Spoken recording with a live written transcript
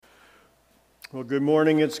Well, good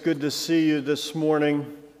morning. It's good to see you this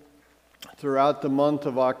morning throughout the month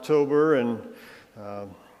of October, and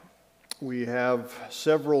we have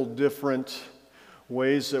several different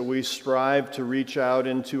ways that we strive to reach out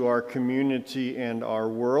into our community and our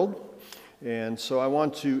world. And so I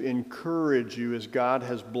want to encourage you, as God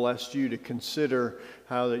has blessed you, to consider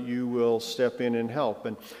how that you will step in and help.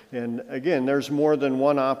 And again, there's more than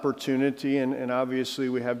one opportunity, and obviously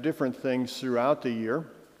we have different things throughout the year.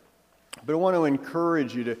 But I want to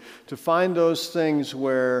encourage you to find those things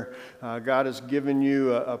where God has given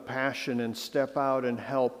you a passion and step out and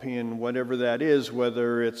help in whatever that is,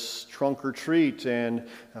 whether it's trunk or treat and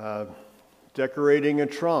decorating a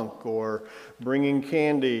trunk, or bringing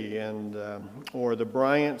candy, and or the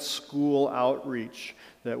Bryant School outreach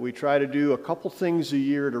that we try to do a couple things a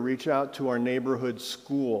year to reach out to our neighborhood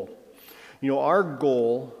school. You know, our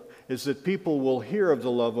goal is that people will hear of the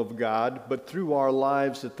love of God, but through our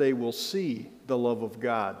lives that they will see the love of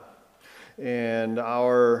God. And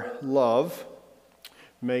our love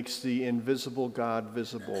makes the invisible God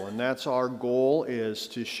visible. And that's our goal, is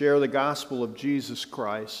to share the gospel of Jesus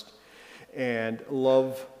Christ and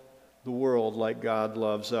love the world like God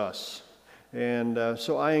loves us. And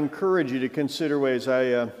so I encourage you to consider ways.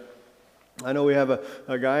 I know we have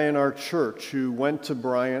a guy in our church who went to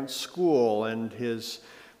Bryant School, and his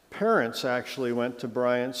parents actually went to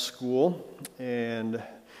Bryant School, and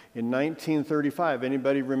in 1935,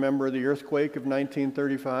 anybody remember the earthquake of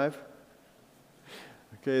 1935?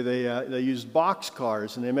 Okay, they used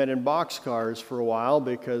boxcars, and they met in boxcars for a while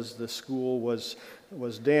because the school was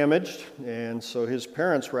damaged, and so his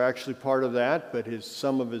parents were actually part of that, but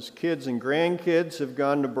some of his kids and grandkids have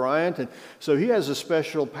gone to Bryant, and so he has a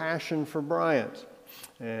special passion for Bryant,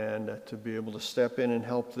 and to be able to step in and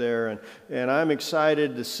help there. And I'm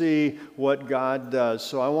excited to see what God does.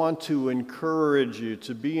 So I want to encourage you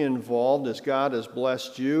to be involved as God has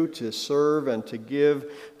blessed you to serve and to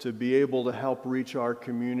give, to be able to help reach our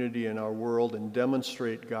community and our world and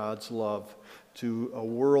demonstrate God's love to a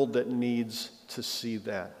world that needs to see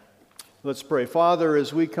that. Let's pray. Father,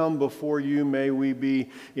 as we come before you, may we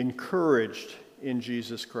be encouraged in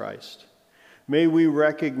Jesus Christ. May we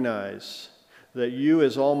recognize that you,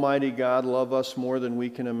 as Almighty God, love us more than we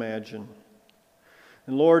can imagine.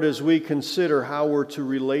 And Lord, as we consider how we're to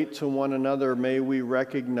relate to one another, may we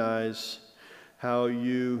recognize how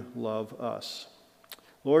you love us.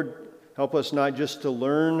 Lord, help us not just to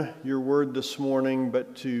learn your word this morning,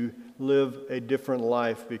 but to live a different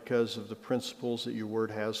life because of the principles that your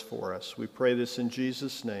word has for us. We pray this in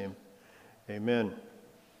Jesus' name. Amen.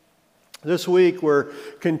 This week we're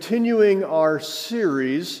continuing our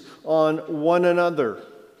series on one another.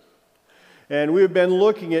 And we've been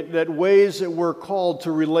looking at ways that we're called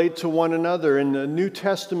to relate to one another. In the New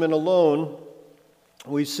Testament alone,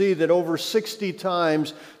 we see that over 60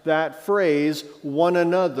 times that phrase, one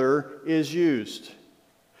another, is used.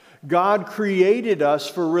 God created us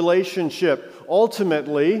for relationship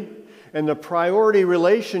ultimately, and the priority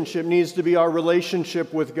relationship needs to be our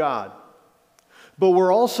relationship with God. But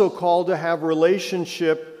we're also called to have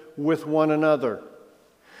relationship with one another.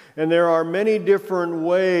 And there are many different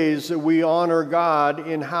ways that we honor God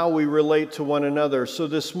in how we relate to one another. So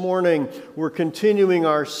this morning, we're continuing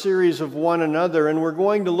our series of one another, and we're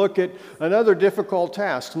going to look at another difficult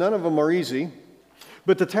task. None of them are easy,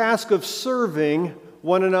 but the task of serving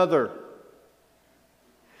one another.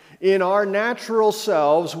 In our natural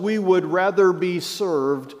selves, we would rather be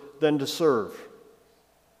served than to serve.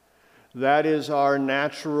 That is our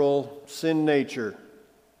natural sin nature.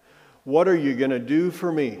 What are you going to do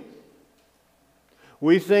for me?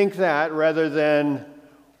 We think that rather than,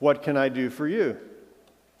 what can I do for you?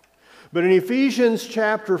 But in Ephesians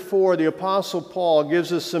chapter 4, the Apostle Paul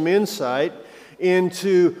gives us some insight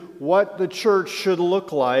into what the church should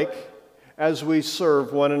look like as we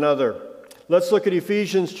serve one another. Let's look at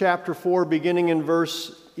Ephesians chapter 4, beginning in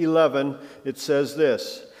verse 11. It says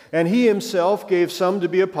this: "And he himself gave some to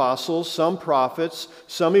be apostles, some prophets,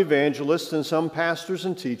 some evangelists, and some pastors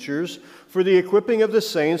and teachers, for the equipping of the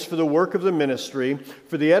saints, for the work of the ministry,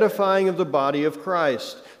 for the edifying of the body of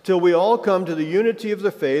Christ, till we all come to the unity of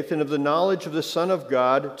the faith and of the knowledge of the Son of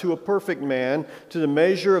God, to a perfect man, to the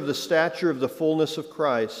measure of the stature of the fullness of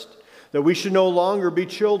Christ, that we should no longer be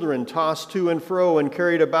children, tossed to and fro and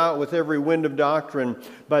carried about with every wind of doctrine,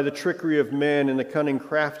 by the trickery of men and the cunning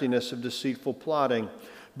craftiness of deceitful plotting,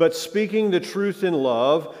 but speaking the truth in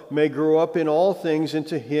love, may grow up in all things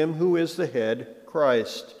into him who is the head,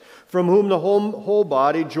 Christ, from whom the whole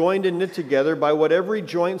body, joined and knit together by what every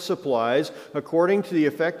joint supplies, according to the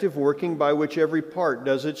effective working by which every part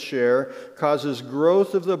does its share, causes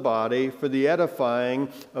growth of the body for the edifying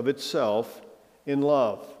of itself in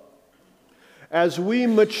love. As we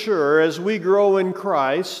mature, as we grow in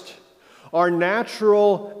Christ, our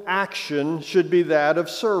natural action should be that of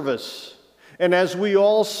service. And as we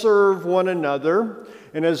all serve one another,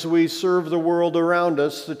 and as we serve the world around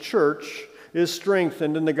us, the church is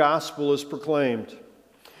strengthened and the gospel is proclaimed.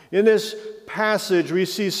 In this passage, we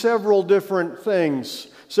see several different things,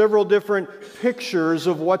 several different pictures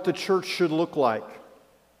of what the church should look like.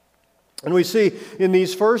 And we see in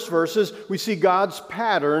these first verses, we see God's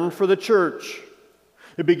pattern for the church.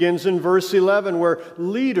 It begins in verse 11, where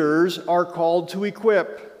leaders are called to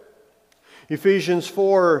equip. Ephesians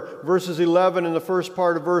 4, verses 11 and the first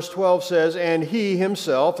part of verse 12 says, "And he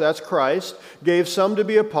himself," that's Christ, "gave some to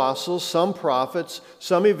be apostles, some prophets,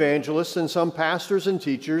 some evangelists, and some pastors and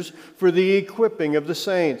teachers for the equipping of the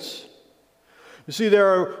saints." You see, there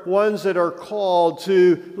are ones that are called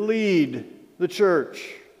to lead the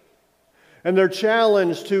church. And they're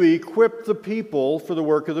challenged to equip the people for the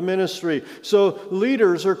work of the ministry. So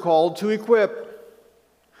leaders are called to equip.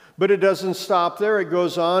 But it doesn't stop there. It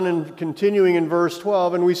goes on and continuing in verse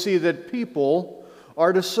 12, and we see that people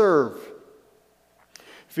are to serve.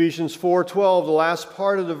 Ephesians 4:12, the last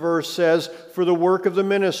part of the verse says, "For the work of the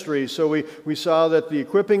ministry." So we saw that the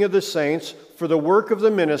equipping of the saints for the work of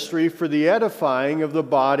the ministry, for the edifying of the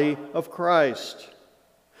body of Christ.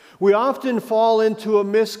 We often fall into a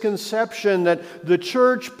misconception that the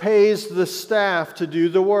church pays the staff to do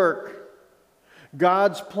the work.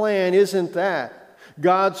 God's plan isn't that.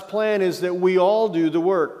 God's plan is that we all do the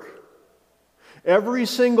work. Every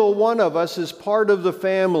single one of us as part of the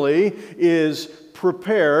family is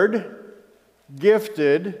prepared,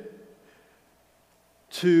 gifted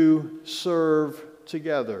to serve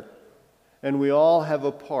together. And we all have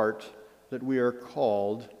a part that we are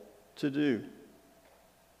called to do.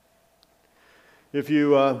 If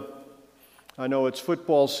you, I know it's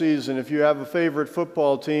football season, if you have a favorite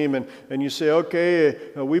football team and you say, okay,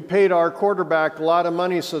 we paid our quarterback a lot of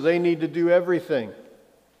money, so they need to do everything.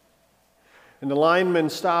 And the linemen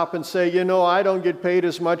stop and say, I don't get paid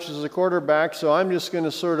as much as the quarterback, so I'm just going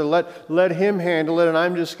to sort of let him handle it, and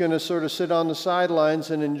I'm just going to sort of sit on the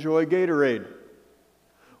sidelines and enjoy Gatorade.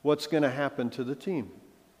 What's going to happen to the team?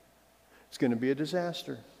 It's going to be a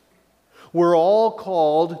disaster. We're all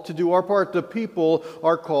called to do our part. The people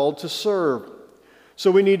are called to serve. So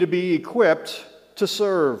we need to be equipped to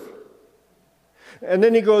serve. And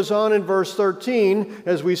then he goes on in verse 13,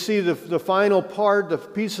 as we see the final part, the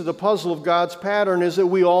piece of the puzzle of God's pattern is that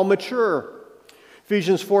we all mature.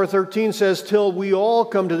 Ephesians 4:13 says, "Till we all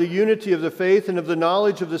come to the unity of the faith and of the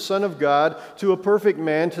knowledge of the Son of God, to a perfect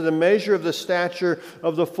man, to the measure of the stature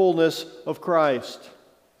of the fullness of Christ."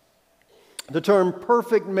 The term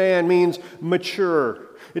perfect man means mature.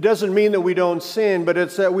 It doesn't mean that we don't sin, but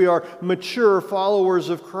it's that we are mature followers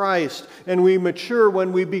of Christ, and we mature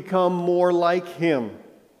when we become more like Him.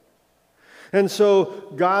 And so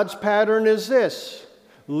God's pattern is this.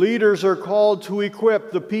 Leaders are called to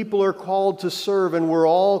equip, the people are called to serve, and we're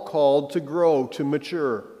all called to grow, to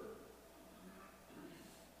mature.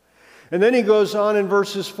 And then he goes on in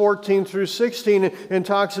verses 14 through 16 and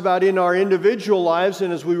talks about in our individual lives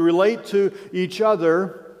and as we relate to each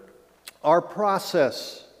other, our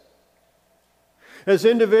process. As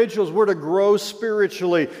individuals, we're to grow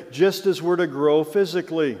spiritually just as we're to grow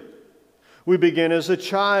physically. We begin as a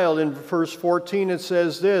child. In verse 14 it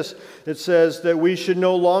says this. It says that we should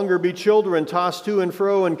no longer be children, tossed to and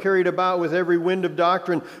fro and carried about with every wind of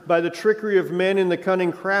doctrine by the trickery of men and the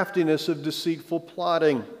cunning craftiness of deceitful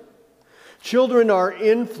plotting. Children are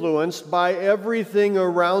influenced by everything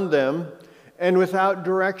around them, and without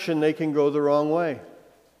direction they can go the wrong way.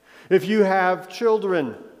 If you have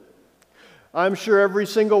children, I'm sure every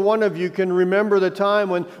single one of you can remember the time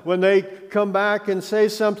when they come back and say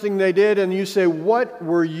something they did and you say, "What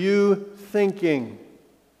were you thinking?"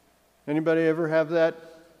 Anybody ever have that?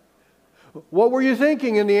 What were you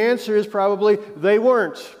thinking? And the answer is probably they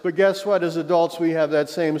weren't. But guess what? As adults, we have that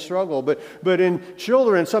same struggle. But in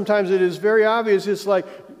children, sometimes it is very obvious. It's like,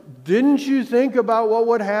 didn't you think about what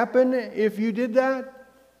would happen if you did that?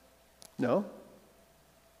 No.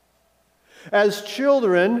 As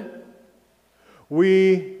children,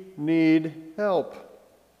 we need help.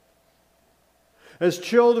 As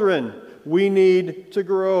children, we need to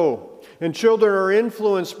grow. And children are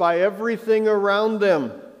influenced by everything around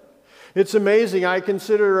them. It's amazing. I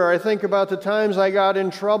think about the times I got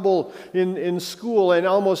in trouble in school, and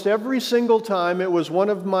almost every single time it was one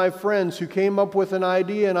of my friends who came up with an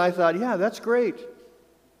idea, and I thought, yeah, that's great.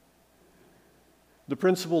 The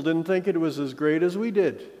principal didn't think it was as great as we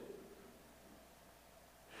did.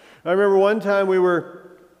 I remember one time we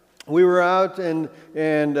were we were out and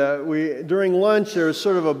we during lunch there was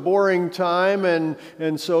sort of a boring time,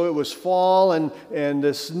 and so it was fall, and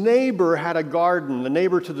this neighbor had a garden. The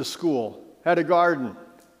neighbor to the school had a garden.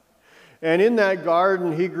 And in that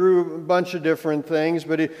garden, he grew a bunch of different things,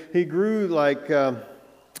 but he grew like,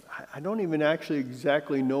 I don't even actually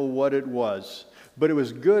exactly know what it was, but it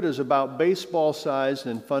was good. It was about baseball sized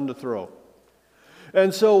and fun to throw.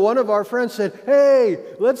 And so one of our friends said, "Hey,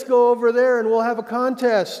 let's go over there and we'll have a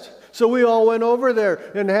contest." So we all went over there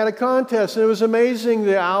and had a contest. And it was amazing.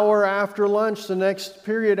 The hour after lunch, the next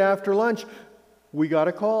period after lunch, we got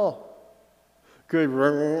a call. Good,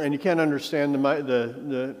 and you can't understand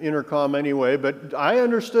the intercom anyway, but I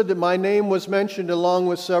understood that my name was mentioned along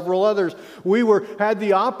with several others. We had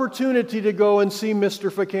the opportunity to go and see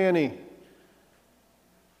Mr. Ficani.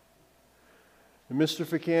 And Mr.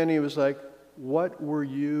 Ficani was like, "What were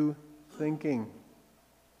you thinking?"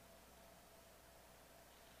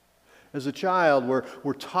 As a child,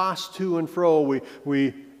 we're tossed to and fro.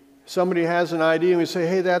 Somebody has an idea and we say,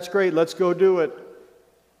 "Hey, that's great, let's go do it."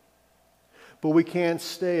 But we can't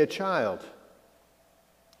stay a child.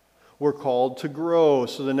 We're called to grow.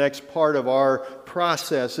 So the next part of our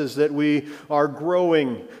process is that we are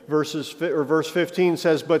growing. Verse 15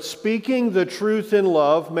 says, "But speaking the truth in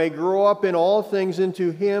love may grow up in all things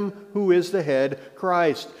into Him who is the head,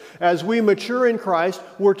 Christ." As we mature in Christ,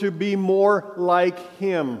 we're to be more like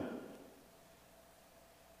Him.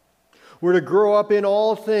 We're to grow up in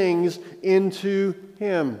all things into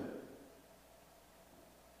Him.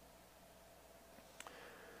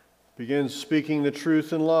 Begins speaking the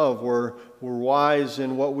truth in love. We're wise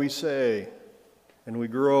in what we say, and we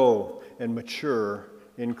grow and mature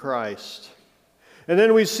in Christ. And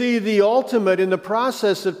then we see the ultimate in the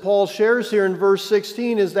process that Paul shares here in verse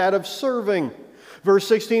 16 is that of serving. Verse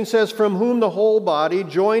 16 says, "From whom the whole body,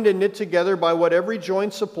 joined and knit together by what every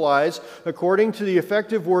joint supplies, according to the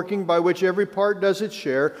effective working by which every part does its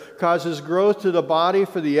share, causes growth to the body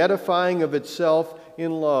for the edifying of itself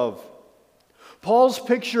in love." Paul's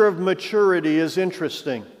picture of maturity is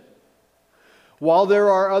interesting. While there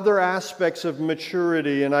are other aspects of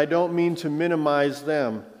maturity, and I don't mean to minimize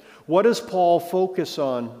them, what does Paul focus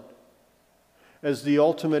on as the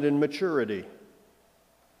ultimate in maturity?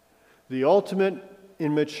 The ultimate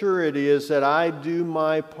in maturity is that I do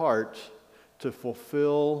my part to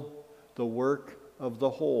fulfill the work of the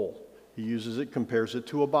whole. He compares it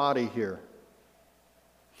to a body here.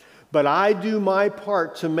 But I do my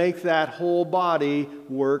part to make that whole body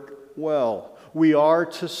work well. We are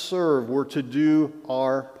to serve. We're to do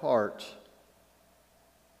our part.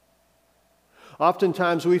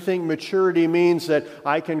 Oftentimes we think maturity means that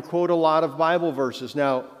I can quote a lot of Bible verses.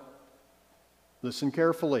 Now, listen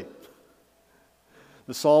carefully.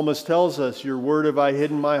 The psalmist tells us, "Your word have I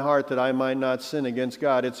hid in my heart that I might not sin against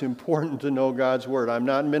God." It's important to know God's word. I'm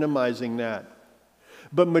not minimizing that.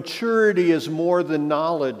 But maturity is more than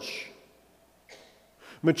knowledge.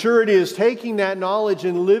 Maturity is taking that knowledge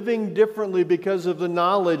and living differently because of the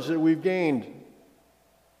knowledge that we've gained.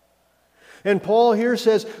 And Paul here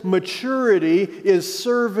says maturity is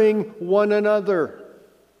serving one another,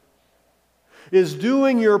 is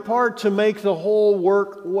doing your part to make the whole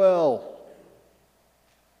work well.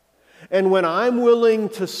 And when I'm willing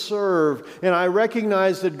to serve, and I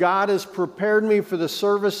recognize that God has prepared me for the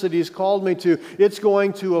service that He's called me to, it's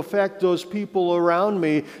going to affect those people around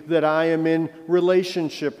me that I am in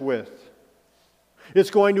relationship with.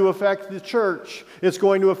 It's going to affect the church. It's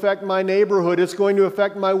going to affect my neighborhood. It's going to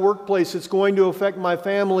affect my workplace. It's going to affect my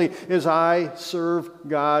family as I serve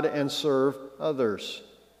God and serve others.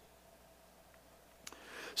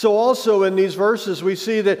 So also in these verses we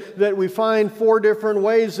see that we find 4 different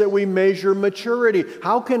ways that we measure maturity.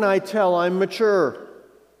 How can I tell I'm mature?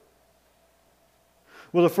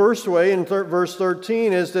 Well, the first way in verse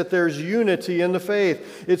 13 is that there's unity in the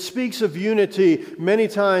faith. It speaks of unity many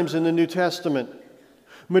times in the New Testament.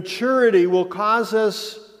 Maturity will cause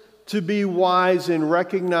us to be wise in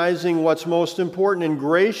recognizing what's most important and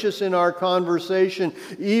gracious in our conversation,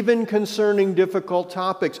 even concerning difficult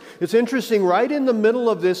topics. It's interesting, right in the middle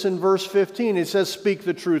of this in verse 15, it says, "Speak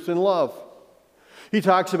the truth in love." He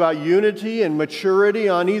talks about unity and maturity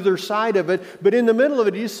on either side of it, but in the middle of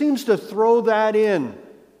it, he seems to throw that in.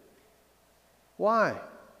 Why?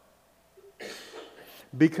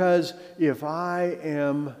 Because if I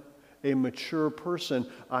am a mature person,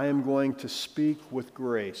 I am going to speak with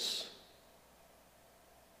grace.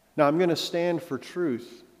 Now, I'm going to stand for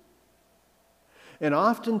truth. And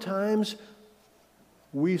oftentimes,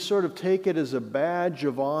 we sort of take it as a badge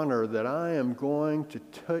of honor that I am going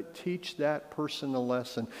to teach that person a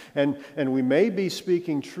lesson. And we may be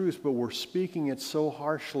speaking truth, but we're speaking it so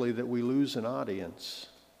harshly that we lose an audience.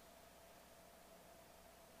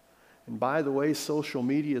 And by the way, social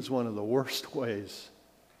media is one of the worst ways.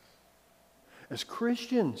 As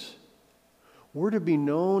Christians, we're to be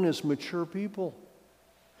known as mature people.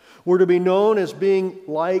 We're to be known as being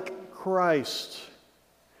like Christ.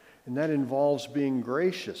 And that involves being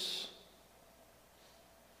gracious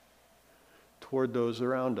toward those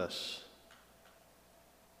around us.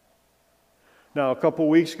 Now, a couple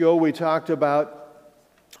weeks ago, we talked about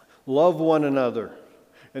love one another.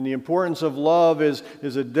 And the importance of love is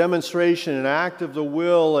a demonstration, an act of the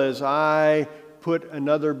will as I put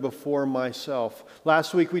another before myself.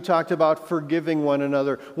 Last week we talked about forgiving one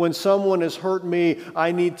another. When someone has hurt me,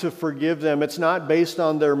 I need to forgive them. It's not based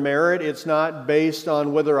on their merit. It's not based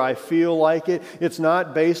on whether I feel like it. It's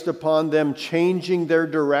not based upon them changing their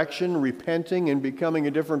direction, repenting and becoming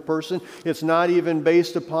a different person. It's not even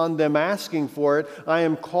based upon them asking for it. I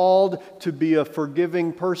am called to be a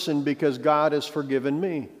forgiving person because God has forgiven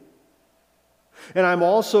me. And I'm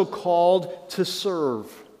also called to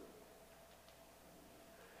serve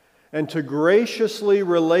and to graciously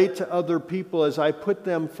relate to other people as I put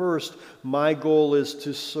them first. My goal is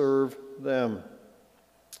to serve them.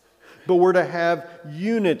 But we're to have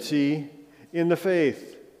unity in the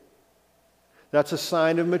faith. That's a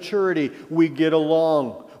sign of maturity. We get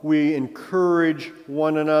along. We encourage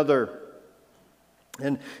one another.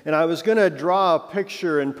 And I was going to draw a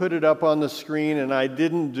picture and put it up on the screen, and I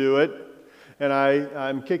didn't do it. And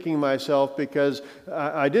I'm kicking myself because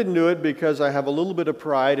I didn't do it because I have a little bit of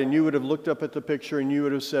pride, and you would have looked up at the picture and you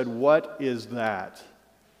would have said, "What is that?"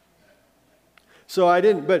 So I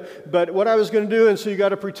didn't. But what I was going to do, and so you got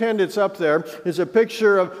to pretend it's up there, is a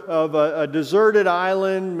picture of a deserted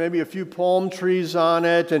island, maybe a few palm trees on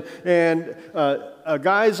it, and a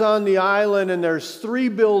guy's on the island, and there's 3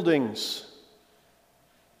 buildings.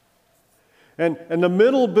 And the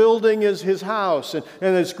middle building is his house. And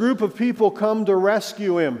this group of people come to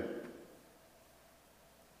rescue him.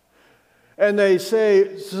 And they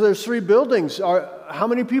say, so there's 3 buildings. How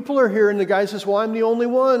many people are here? And the guy says, well, I'm the only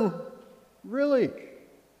one. Really?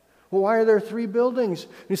 Well, why are there 3 buildings?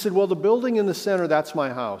 And he said, well, the building in the center, that's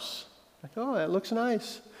my house. I thought, oh, that looks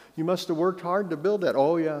nice. You must have worked hard to build that.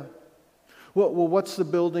 Oh, yeah. Well, what's the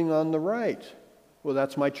building on the right? Well,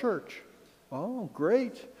 that's my church. Oh,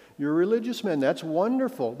 great. You're a religious man. That's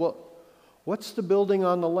wonderful. Well, what's the building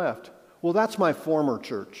on the left? Well, that's my former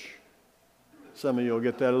church. Some of you will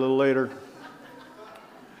get that a little later.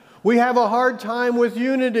 We have a hard time with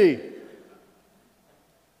unity.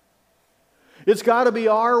 It's got to be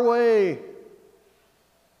our way.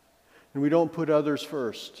 And we don't put others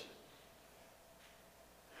first.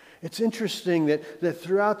 It's interesting that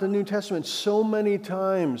throughout the New Testament, so many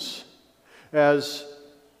times as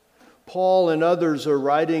Paul and others are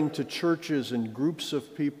writing to churches and groups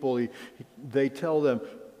of people, they tell them,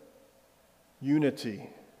 unity.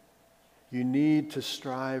 You need to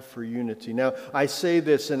strive for unity. Now, I say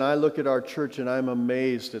this and I look at our church and I'm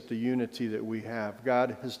amazed at the unity that we have.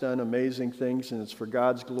 God has done amazing things, and it's for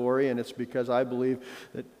God's glory, and it's because I believe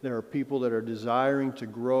that there are people that are desiring to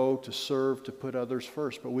grow, to serve, to put others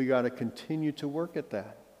first. But we got to continue to work at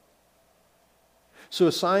that. So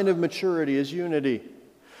a sign of maturity is unity.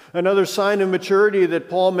 Another sign of maturity that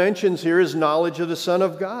Paul mentions here is knowledge of the Son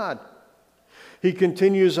of God. He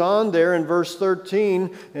continues on there in verse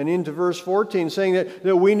 13 and into verse 14, saying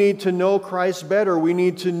that we need to know Christ better. We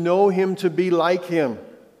need to know Him to be like Him.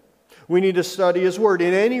 We need to study His Word.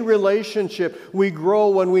 In any relationship, we grow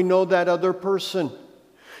when we know that other person.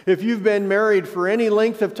 If you've been married for any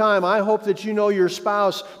length of time, I hope that you know your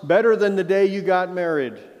spouse better than the day you got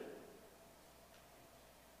married.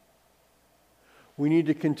 We need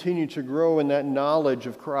to continue to grow in that knowledge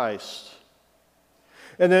of Christ.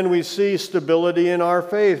 And then we see stability in our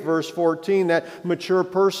faith. Verse 14, that mature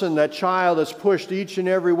person, that child is pushed each and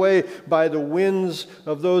every way by the winds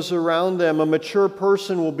of those around them. A mature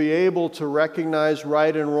person will be able to recognize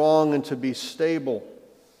right and wrong and to be stable.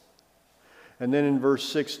 And then in verse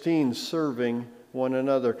 16, serving one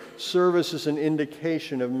another. Service is an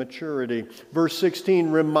indication of maturity. Verse 16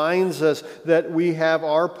 reminds us that we have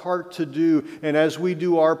our part to do, and as we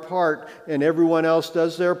do our part and everyone else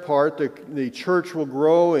does their part, the church will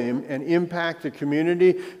grow and impact the community,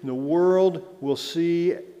 and the world will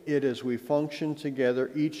see it as we function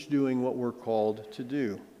together, each doing what we're called to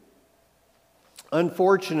do.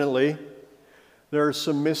 Unfortunately, there are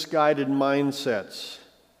some misguided mindsets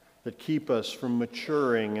that keep us from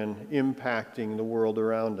maturing and impacting the world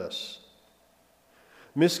around us.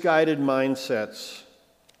 Misguided mindsets.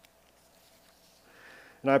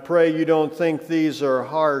 And I pray you don't think these are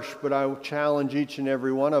harsh, but I challenge each and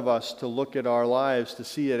every one of us to look at our lives to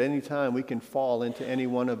see at any time we can fall into any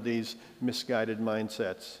one of these misguided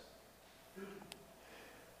mindsets.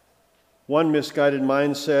 One misguided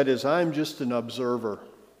mindset is, I'm just an observer.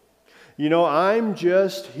 I'm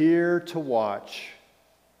just here to watch.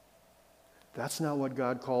 That's not what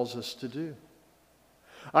God calls us to do.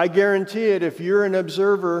 I guarantee it, if you're an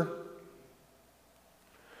observer,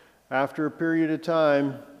 after a period of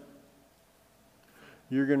time,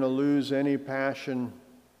 you're going to lose any passion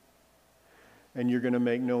and you're going to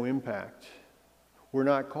make no impact. We're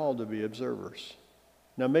not called to be observers.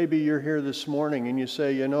 Now, maybe you're here this morning and you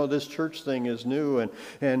say, this church thing is new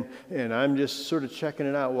and I'm just sort of checking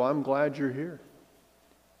it out. Well, I'm glad you're here.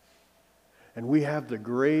 And we have the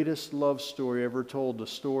greatest love story ever told, the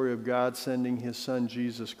story of God sending His Son,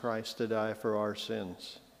 Jesus Christ, to die for our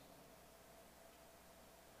sins.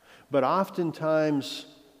 But oftentimes,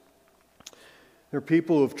 there are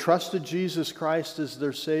people who have trusted Jesus Christ as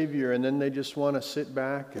their Savior, and then they just want to sit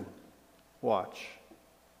back and watch.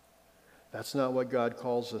 That's not what God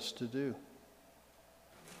calls us to do.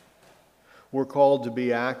 We're called to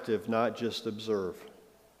be active, not just observe.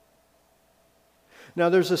 Now,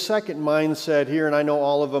 there's a second mindset here, and I know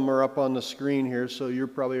all of them are up on the screen here, so you're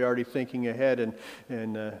probably already thinking ahead,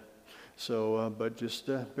 but just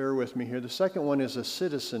bear with me here. The second one is a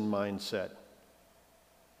citizen mindset.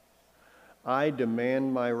 I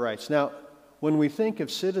demand my rights. Now, when we think of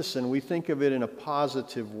citizen, we think of it in a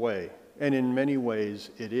positive way, and in many ways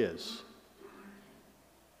it is.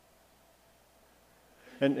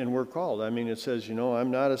 And we're called. It says,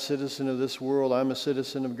 I'm not a citizen of this world. I'm a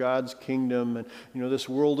citizen of God's kingdom. And, this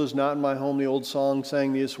world is not my home. The old song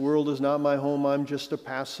sang, this world is not my home. I'm just a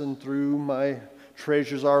passing through. My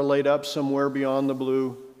treasures are laid up somewhere beyond the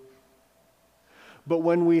blue. But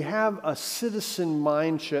when we have a citizen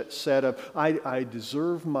mindset of, I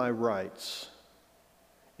deserve my rights,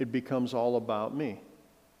 it becomes all about me.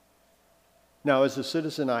 Now, as a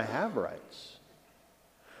citizen, I have rights.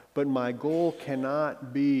 But my goal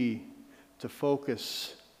cannot be to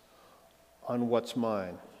focus on what's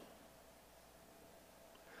mine.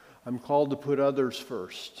 I'm called to put others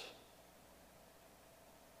first.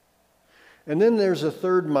 And then there's a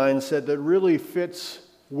third mindset that really fits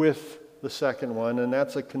with the second one, and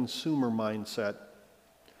that's a consumer mindset.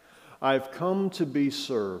 I've come to be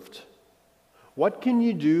served. What can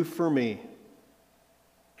you do for me?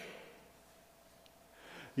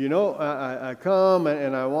 I come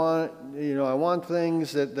and I want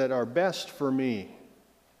things that are best for me.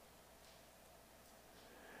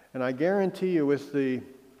 And I guarantee you, with the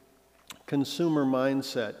consumer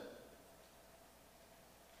mindset,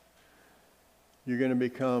 you're going to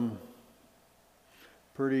become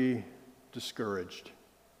pretty discouraged.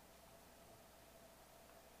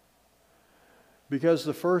 Because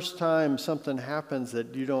the first time something happens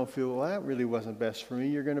that you don't feel, well, that really wasn't best for me,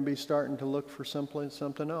 you're going to be starting to look for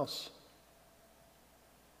something else.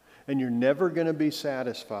 And you're never going to be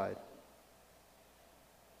satisfied.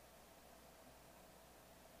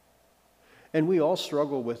 And we all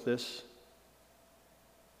struggle with this.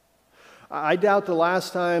 I doubt the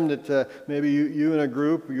last time that maybe you and a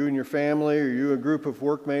group, you and your family, or you and a group of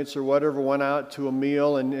workmates or whatever went out to a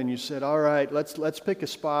meal and you said, all right, let's pick a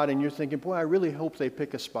spot, and you're thinking, boy, I really hope they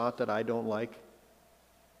pick a spot that I don't like.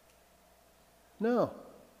 No.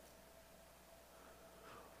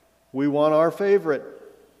 We want our favorite.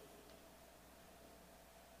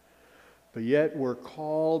 But yet we're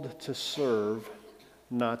called to serve,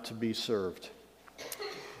 not to be served.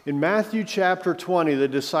 In Matthew chapter 20, the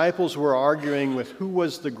disciples were arguing with who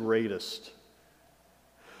was the greatest.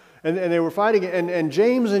 And they were fighting. And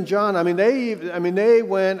James and John, they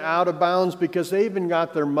went out of bounds because they even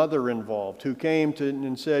got their mother involved, who came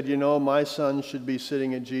and said, my son should be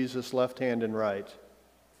sitting at Jesus' left hand and right.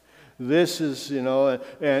 This is,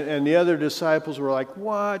 and the other disciples were like,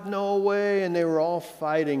 what? No way. And they were all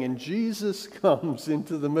fighting. And Jesus comes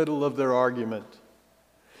into the middle of their argument.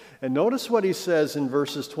 And notice what he says in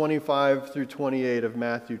verses 25 through 28 of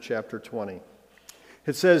Matthew chapter 20.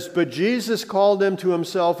 It says, but Jesus called them to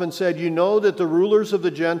himself and said, you know that the rulers of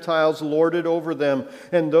the Gentiles lord it over them,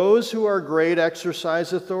 and those who are great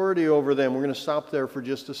exercise authority over them. We're going to stop there for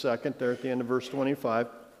just a second, there at the end of verse 25.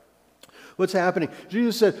 What's happening?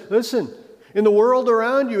 Jesus said, listen, in the world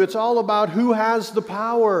around you, it's all about who has the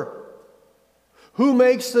power, who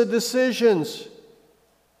makes the decisions,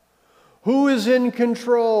 who is in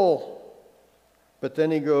control? But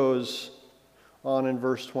then he goes on in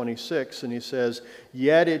verse 26 and he says,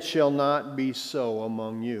 yet it shall not be so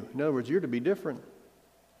among you. In other words, you're to be different.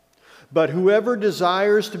 But whoever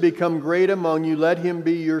desires to become great among you, let him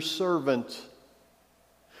be your servant.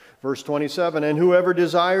 Verse 27, and whoever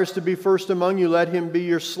desires to be first among you, let him be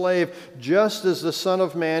your slave, just as the Son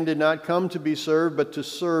of Man did not come to be served, but to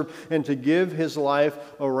serve and to give his life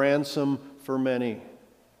a ransom for many.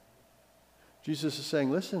 Jesus is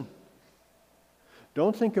saying, listen,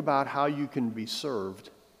 don't think about how you can be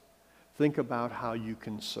served. Think about how you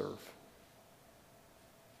can serve.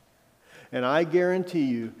 And I guarantee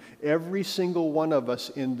you, every single one of us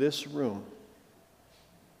in this room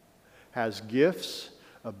has gifts,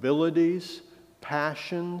 abilities,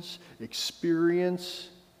 passions, experience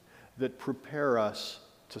that prepare us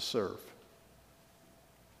to serve.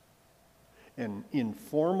 In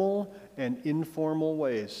formal and informal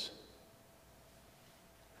ways,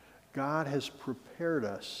 God has prepared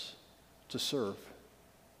us to serve.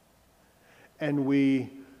 And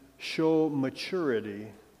we show maturity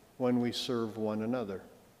when we serve one another.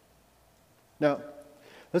 Now,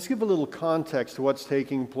 let's give a little context to what's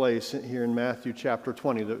taking place here in Matthew chapter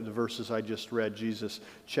 20, the verses I just read, Jesus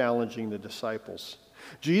challenging the disciples.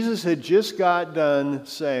 Jesus had just got done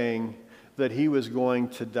saying that he was going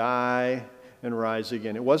to die and rise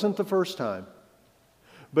again. It wasn't the first time.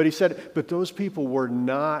 But he said, but those people were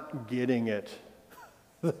not getting it.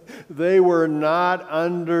 They were not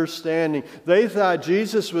understanding. They thought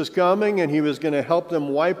Jesus was coming and he was going to help them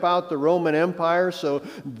wipe out the Roman Empire so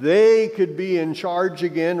they could be in charge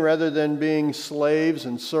again rather than being slaves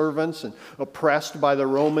and servants and oppressed by the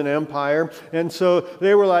Roman Empire. And so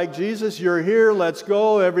they were like, Jesus, you're here. Let's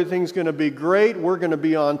go. Everything's going to be great. We're going to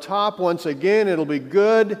be on top once again. It'll be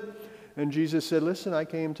good. And Jesus said, listen, I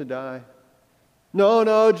came to die.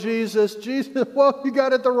 No, Jesus, well, you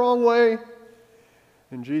got it the wrong way.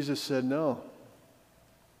 And Jesus said, no.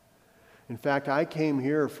 In fact, I came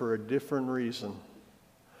here for a different reason.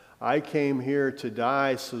 I came here to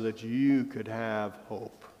die so that you could have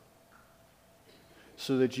hope,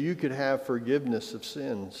 so that you could have forgiveness of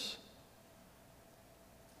sins.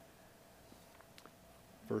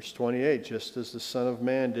 Verse 28, just as the Son of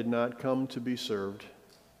Man did not come to be served,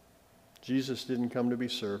 Jesus didn't come to be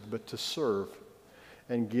served, but to serve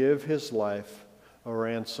and give his life a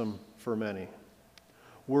ransom for many.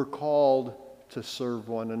 We're called to serve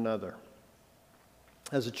one another.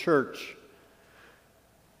 As a church,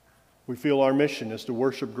 we feel our mission is to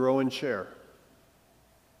worship, grow, and share.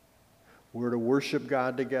 We're to worship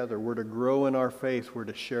God together. We're to grow in our faith. We're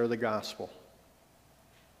to share the gospel.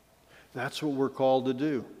 That's what we're called to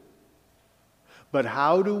do. But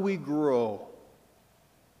how do we grow?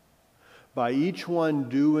 By each one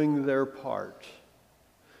doing their part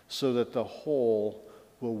so that the whole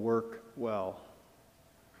will work well.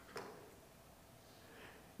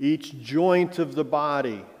 Each joint of the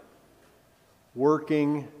body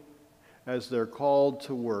working as they're called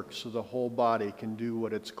to work so the whole body can do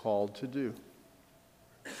what it's called to do.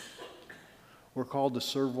 We're called to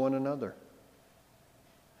serve one another.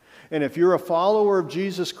 And if you're a follower of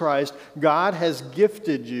Jesus Christ, God has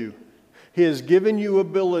gifted you. He has given you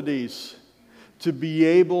abilities to be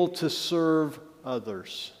able to serve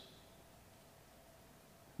others.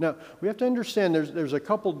 Now, we have to understand there's a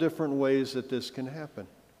couple different ways that this can happen.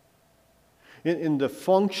 In the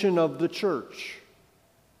function of the church,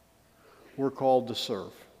 we're called to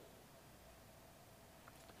serve.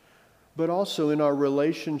 But also in our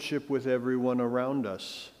relationship with everyone around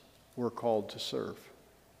us, we're called to serve.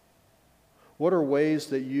 What are ways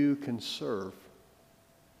that you can serve?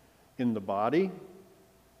 In the body,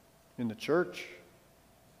 in the church,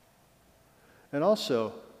 and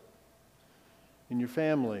also in your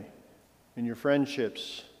family, in your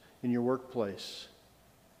friendships, in your workplace.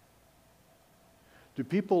 Do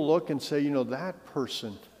people look and say, that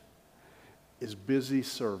person is busy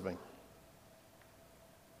serving?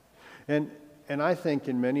 And I think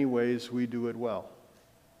in many ways we do it well,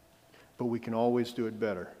 but we can always do it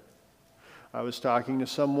better. I was talking to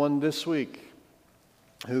someone this week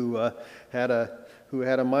who had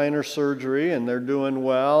a minor surgery, and they're doing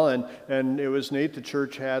well, and it was neat. The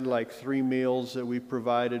church had like 3 meals that we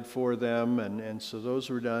provided for them, and so those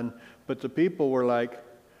were done. But the people were like,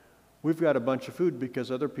 we've got a bunch of food because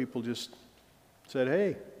other people just said,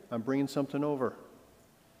 hey, I'm bringing something over.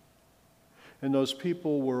 And those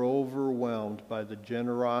people were overwhelmed by the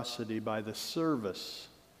generosity, by the service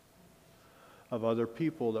of other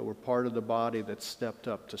people that were part of the body that stepped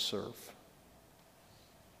up to serve.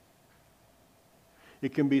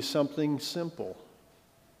 It can be something simple.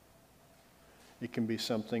 It can be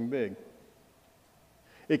something big.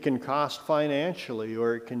 It can cost financially,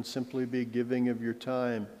 or it can simply be giving of your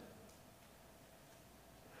time.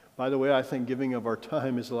 By the way, I think giving of our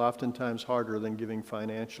time is oftentimes harder than giving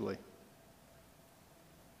financially.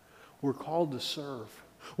 We're called to serve.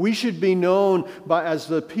 We should be known as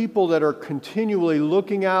the people that are continually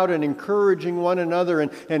looking out and encouraging one another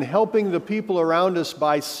and helping the people around us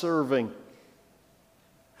by serving.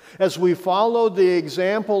 As we follow the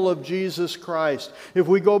example of Jesus Christ, if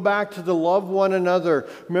we go back to the love one another,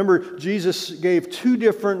 remember Jesus gave two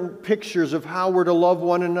different pictures of how we're to love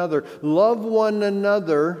one another. Love one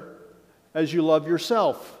another as you love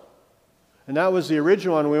yourself. And that was the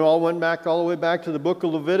original one. We all went back all the way back to the book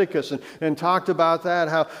of Leviticus and talked about that,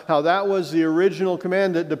 how that was the original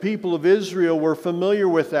command, that the people of Israel were familiar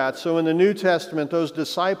with that. So in the New Testament, those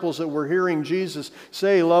disciples that were hearing Jesus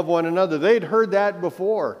say, love one another, they'd heard that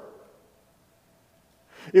before.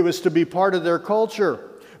 It was to be part of their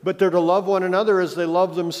culture, but they're to love one another as they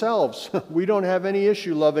love themselves. We don't have any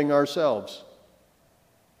issue loving ourselves.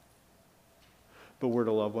 But we're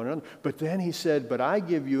to love one another. But then he said, but I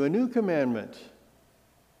give you a new commandment.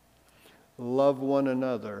 Love one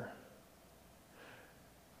another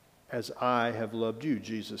as I have loved you,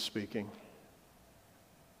 Jesus speaking.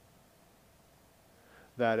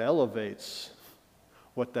 That elevates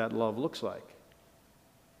what that love looks like.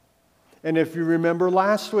 And if you remember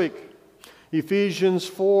last week, Ephesians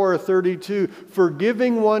 4:32,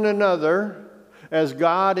 forgiving one another as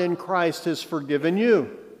God in Christ has forgiven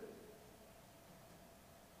you.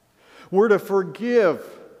 We're to forgive.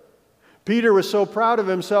 Peter was so proud of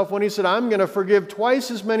himself when he said, I'm going to forgive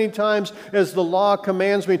twice as many times as the law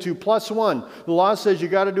commands me to, plus one. The law says you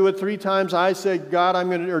got to do it 3 times. I said,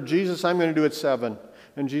 Jesus, I'm going to do it 7.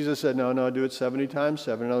 And Jesus said, no, do it 70 times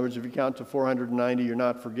 7. In other words, if you count to 490, you're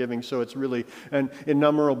not forgiving. So it's really an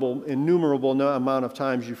innumerable amount of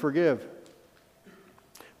times you forgive.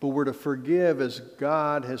 But we're to forgive as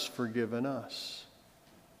God has forgiven us.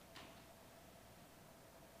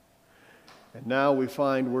 And now we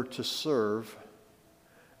find we're to serve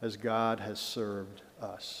as God has served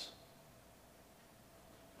us.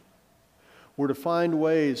 We're to find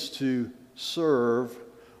ways to serve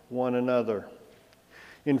one another.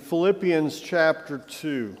 In Philippians chapter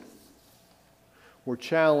 2, we're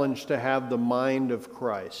challenged to have the mind of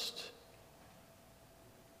Christ.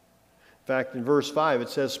 In fact, in verse 5, it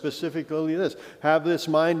says specifically this, have this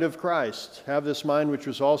mind of Christ. Have this mind which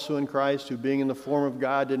was also in Christ, who being in the form of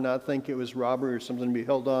God did not think it was robbery or something to be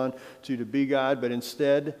held on to be God, but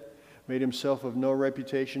instead made himself of no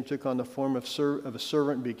reputation, took on the form of a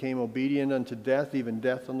servant, and became obedient unto death, even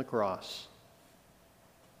death on the cross.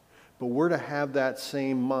 But we're to have that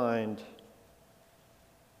same mind.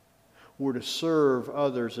 We're to serve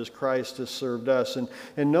others as Christ has served us.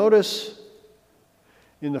 And notice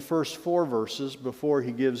in the first 4 verses, before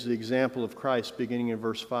he gives the example of Christ, beginning in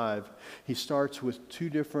verse 5, he starts with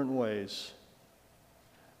 2 different ways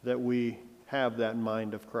that we have that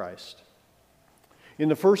mind of Christ. In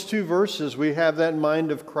the first 2 verses, we have that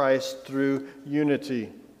mind of Christ through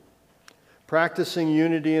unity. Practicing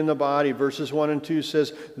unity in the body. Verses 1 and 2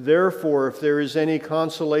 says, therefore, if there is any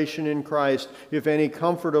consolation in Christ, if any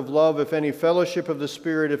comfort of love, if any fellowship of the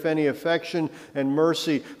Spirit, if any affection and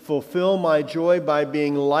mercy, fulfill my joy by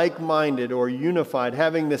being like-minded or unified,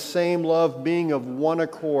 having the same love, being of one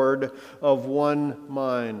accord, of one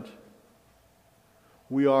mind.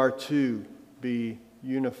 We are to be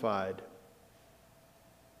unified.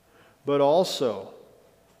 But also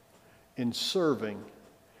in serving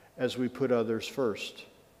as we put others first.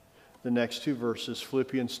 The next 2 verses,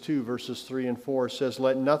 Philippians 2, verses 3 and 4, says,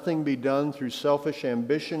 let nothing be done through selfish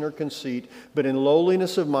ambition or conceit, but in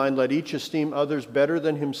lowliness of mind let each esteem others better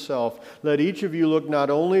than himself. Let each of you look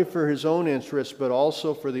not only for his own interests, but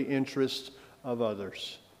also for the interests of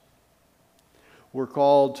others. We're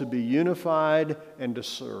called to be unified and to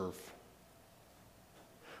serve,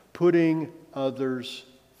 putting others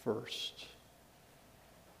first.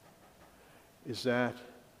 Is that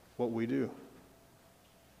what we do?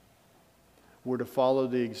 We're to follow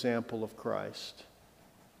the example of Christ.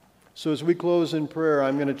 So as we close in prayer,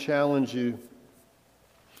 I'm going to challenge you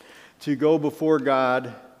to go before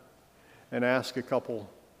God and ask a couple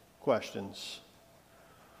questions,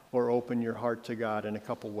 or open your heart to God in a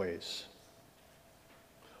couple ways.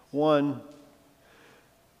 1,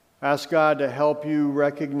 ask God to help you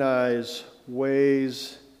recognize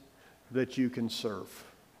ways that you can serve.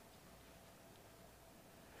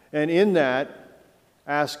 And in that,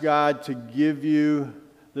 ask God to give you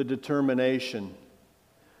the determination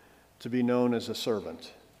to be known as a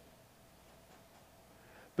servant.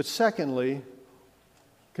 But secondly,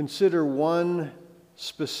 consider one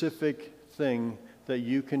specific thing that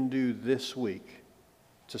you can do this week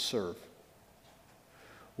to serve.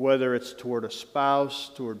 Whether it's toward a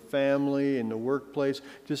spouse, toward family, in the workplace,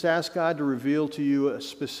 just ask God to reveal to you a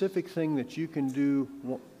specific thing that you can do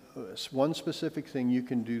one specific thing you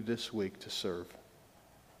can do this week to serve.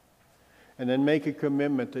 And then make a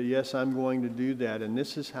commitment that, yes, I'm going to do that, and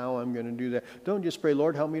this is how I'm going to do that. Don't just pray,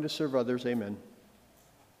 Lord, help me to serve others. Amen.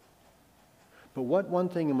 But what one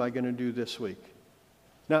thing am I going to do this week?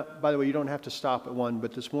 Now, by the way, you don't have to stop at one,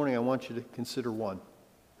 but this morning I want you to consider one.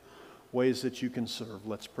 Ways that you can serve.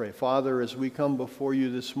 Let's pray. Father, as we come before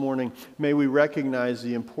you this morning, may we recognize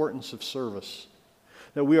the importance of service.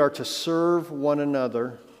 That we are to serve one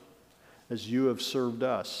another as you have served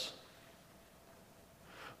us.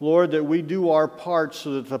 Lord, that we do our part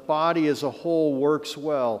so that the body as a whole works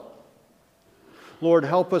well. Lord,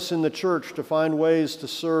 help us in the church to find ways to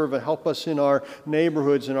serve, and help us in our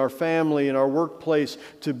neighborhoods, in our family, in our workplace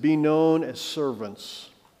to be known as servants.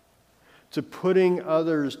 To putting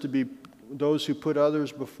others to be those who put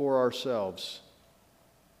others before ourselves.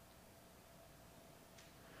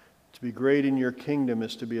 To be great in your kingdom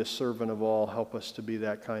is to be a servant of all. Help us to be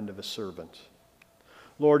that kind of a servant.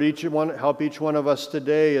 Lord, help each one of us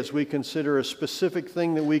today as we consider a specific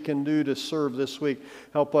thing that we can do to serve this week.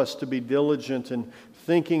 Help us to be diligent in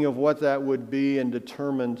thinking of what that would be and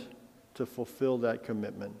determined to fulfill that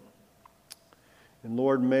commitment. And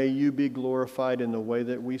Lord, may you be glorified in the way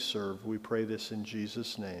that we serve. We pray this in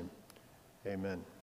Jesus' name. Amen.